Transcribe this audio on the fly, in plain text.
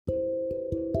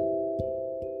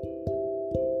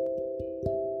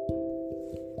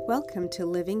Welcome to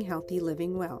Living Healthy,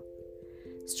 Living Well.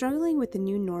 Struggling with the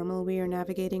new normal we are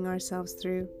navigating ourselves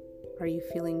through? Are you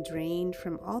feeling drained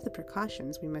from all the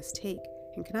precautions we must take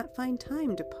and cannot find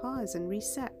time to pause and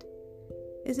reset?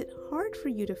 Is it hard for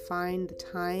you to find the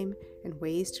time and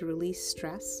ways to release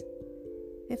stress?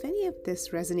 If any of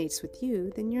this resonates with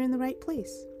you, then you're in the right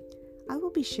place. I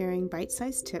will be sharing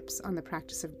bite-sized tips on the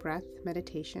practice of breath,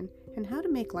 meditation, and how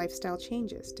to make lifestyle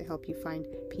changes to help you find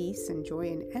peace and joy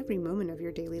in every moment of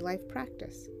your daily life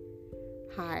practice.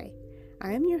 Hi,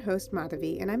 I am your host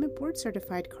Madhavi, and I'm a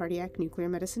board-certified cardiac nuclear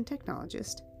medicine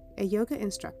technologist, a yoga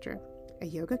instructor, a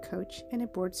yoga coach, and a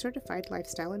board-certified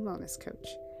lifestyle and wellness coach.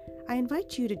 I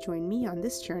invite you to join me on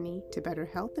this journey to better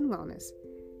health and wellness.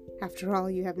 After all,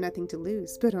 you have nothing to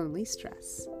lose, but only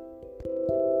stress.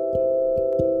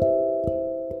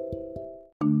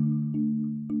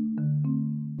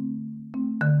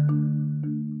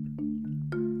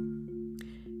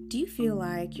 Do you feel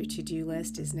like your to-do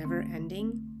list is never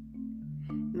ending?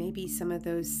 Maybe some of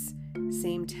those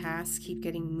same tasks keep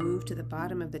getting moved to the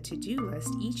bottom of the to-do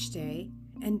list each day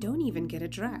and don't even get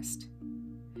addressed.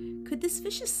 Could this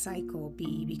vicious cycle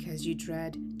be because you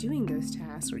dread doing those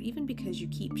tasks, or even because you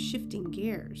keep shifting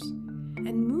gears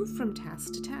and move from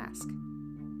task to task?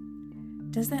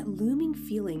 Does that looming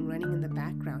feeling running in the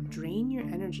background drain your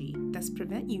energy, thus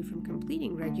prevent you from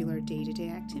completing regular day-to-day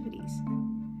activities?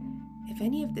 If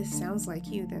any of this sounds like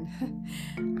you, then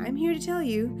I'm here to tell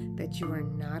you that you are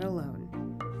not alone.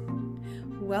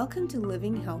 Welcome to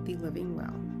Living Healthy, Living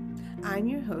Well. I'm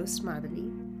your host, Madhavi,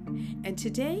 and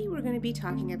today we're going to be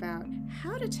talking about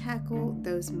how to tackle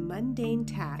those mundane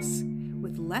tasks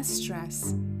with less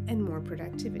stress and more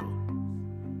productivity.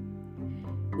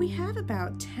 We have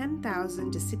about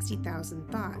 10,000 to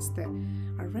 60,000 thoughts that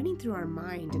are running through our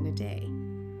mind in a day.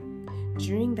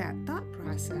 During that thought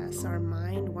process, our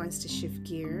mind wants to shift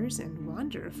gears and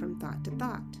wander from thought to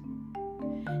thought.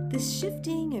 This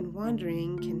shifting and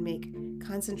wandering can make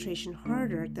concentration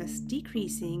harder, thus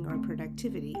decreasing our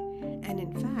productivity, and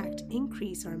in fact,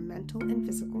 increase our mental and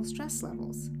physical stress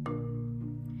levels.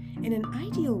 In an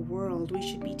ideal world, we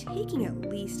should be taking at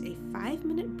least a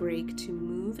 5-minute break to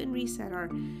move and reset our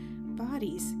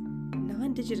bodies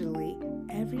non-digitally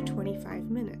every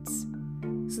 25 minutes.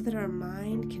 So that our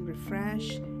mind can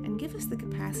refresh and give us the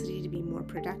capacity to be more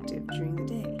productive during the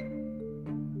day.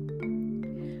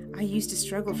 I used to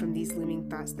struggle from these looming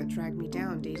thoughts that dragged me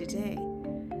down day to day.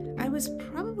 I was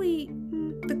probably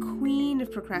the queen of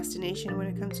procrastination when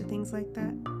it comes to things like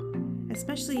that,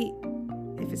 especially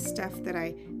if it's stuff that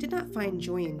I did not find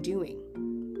joy in doing.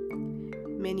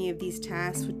 Many of these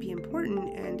tasks would be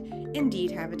important and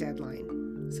indeed have a deadline.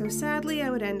 So sadly, I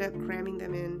would end up cramming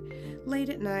them in late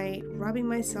at night, robbing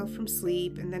myself from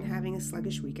sleep, and then having a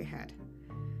sluggish week ahead.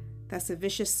 Thus a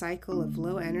vicious cycle of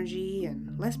low energy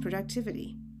and less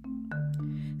productivity.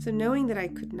 So knowing that I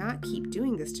could not keep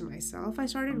doing this to myself, I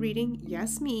started reading,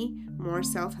 yes me, more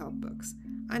self-help books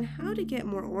on how to get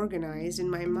more organized in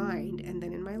my mind and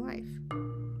then in my life.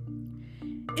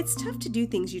 It's tough to do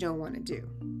things you don't want to do.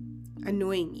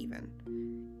 Annoying even.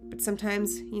 But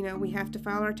sometimes, we have to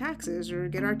file our taxes or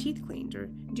get our teeth cleaned or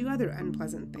do other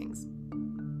unpleasant things.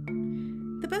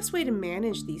 The best way to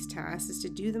manage these tasks is to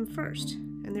do them first,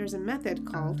 and there's a method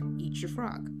called Eat Your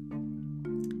Frog.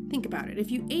 Think about it.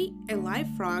 If you ate a live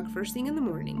frog first thing in the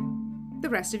morning, the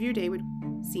rest of your day would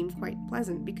seem quite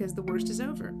pleasant because the worst is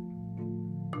over.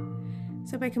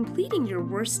 So by completing your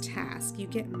worst task, you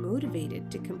get motivated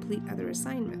to complete other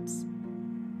assignments.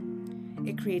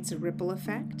 It creates a ripple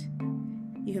effect.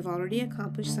 You have already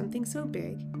accomplished something so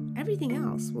big, everything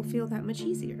else will feel that much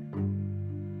easier.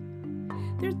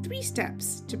 There are 3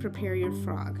 steps to prepare your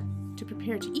frog, to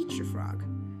prepare to eat your frog.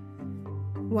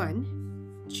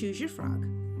 1. Choose your frog.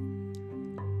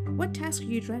 What task are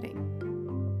you dreading?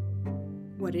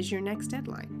 What is your next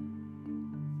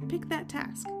deadline? Pick that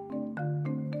task.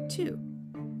 2.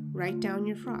 Write down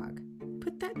your frog.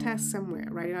 Put that task somewhere.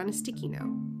 Write it on a sticky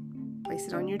note. Place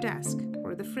it on your desk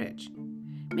or the fridge.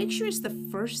 Make sure it's the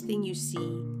first thing you see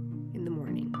in the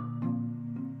morning.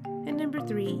 And number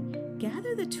 3,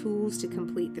 gather the tools to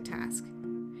complete the task.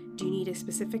 Do you need a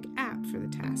specific app for the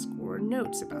task or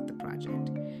notes about the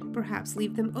project? Perhaps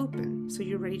leave them open so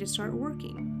you're ready to start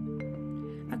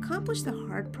working. Accomplish the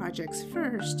hard projects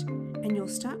first, and you'll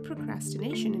stop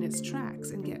procrastination in its tracks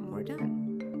and get more done.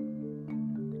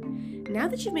 Now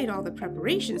that you've made all the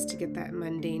preparations to get that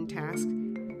mundane task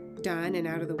done and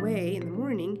out of the way in the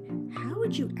morning, how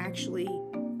would you actually,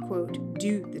 quote,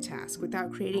 do the task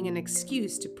without creating an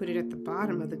excuse to put it at the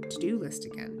bottom of the to-do list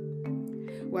again?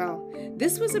 Well,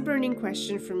 this was a burning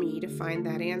question for me to find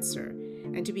that answer,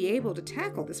 and to be able to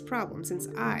tackle this problem, since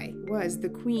I was the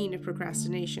queen of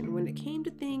procrastination when it came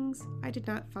to things I did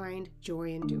not find joy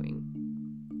in doing.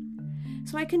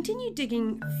 So I continued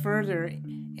digging further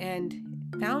and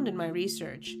found in my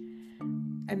research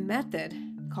a method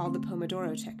called the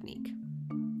Pomodoro technique.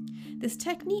 This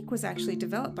technique was actually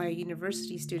developed by a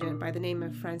university student by the name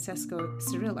of Francesco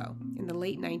Cirillo in the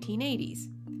late 1980s,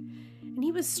 and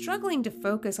he was struggling to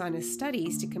focus on his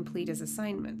studies to complete his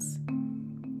assignments.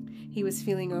 He was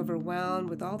feeling overwhelmed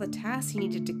with all the tasks he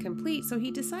needed to complete, so he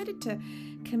decided to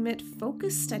commit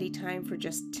focused study time for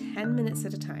just 10 minutes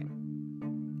at a time.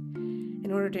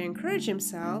 In order to encourage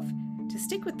himself to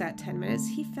stick with that 10 minutes,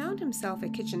 he found himself a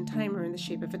kitchen timer in the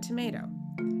shape of a tomato.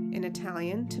 In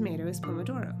Italian, tomato is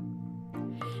pomodoro.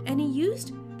 And he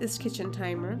used this kitchen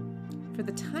timer for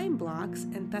the time blocks,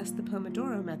 and thus the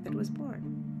Pomodoro method was born.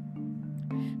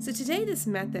 So today this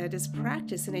method is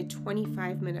practiced in a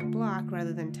 25-minute block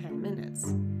rather than 10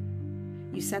 minutes.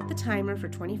 You set the timer for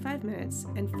 25 minutes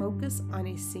and focus on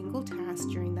a single task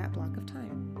during that block of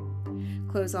time.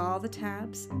 Close all the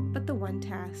tabs but the one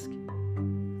task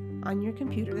on your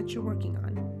computer that you're working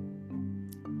on.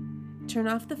 Turn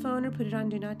off the phone or put it on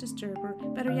Do Not Disturb, or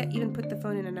better yet, even put the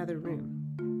phone in another room.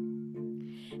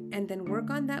 And then work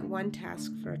on that one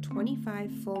task for 25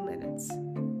 full minutes.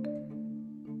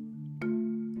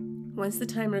 Once the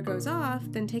timer goes off,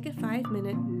 then take a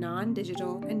 5-minute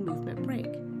non-digital and movement break.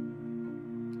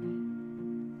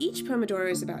 Each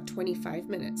Pomodoro is about 25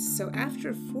 minutes, so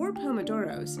after 4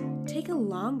 Pomodoros, take a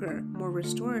longer, more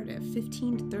restorative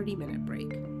 15 to 30-minute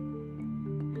break.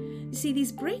 You see,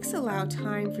 these breaks allow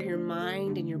time for your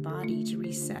mind and your body to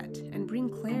reset and bring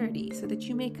clarity so that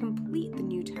you may complete the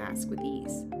new task with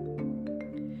ease.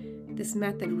 This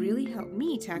method really helped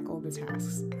me tackle the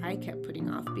tasks I kept putting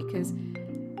off because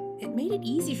it made it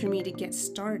easy for me to get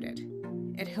started.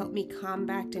 It helped me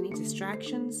combat any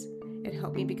distractions. It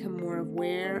helped me become more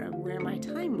aware of where my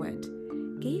time went,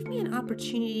 gave me an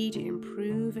opportunity to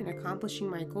improve in accomplishing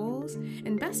my goals,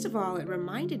 and best of all, it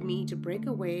reminded me to break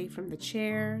away from the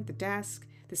chair, the desk,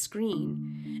 the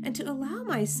screen, and to allow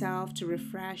myself to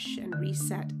refresh and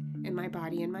reset in my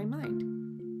body and my mind.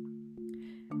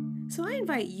 So I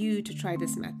invite you to try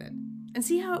this method and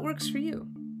see how it works for you.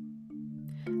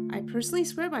 I personally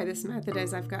swear by this method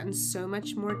as I've gotten so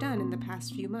much more done in the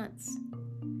past few months.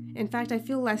 In fact, I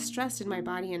feel less stressed in my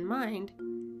body and mind,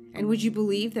 and would you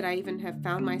believe that I even have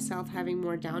found myself having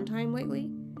more downtime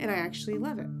lately, and I actually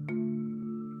love it.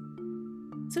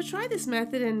 So try this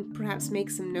method and perhaps make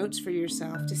some notes for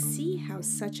yourself to see how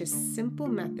such a simple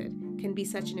method can be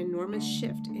such an enormous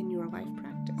shift in your life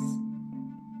practice.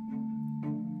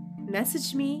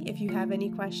 Message me if you have any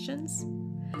questions.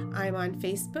 I'm on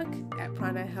Facebook at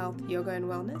Prana Health Yoga and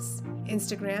Wellness,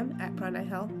 Instagram at Prana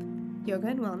Health Yoga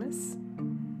and Wellness.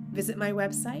 Visit my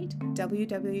website,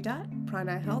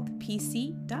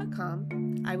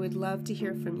 www.pranahealthpc.com. I would love to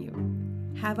hear from you.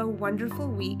 Have a wonderful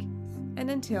week,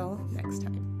 and until next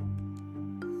time.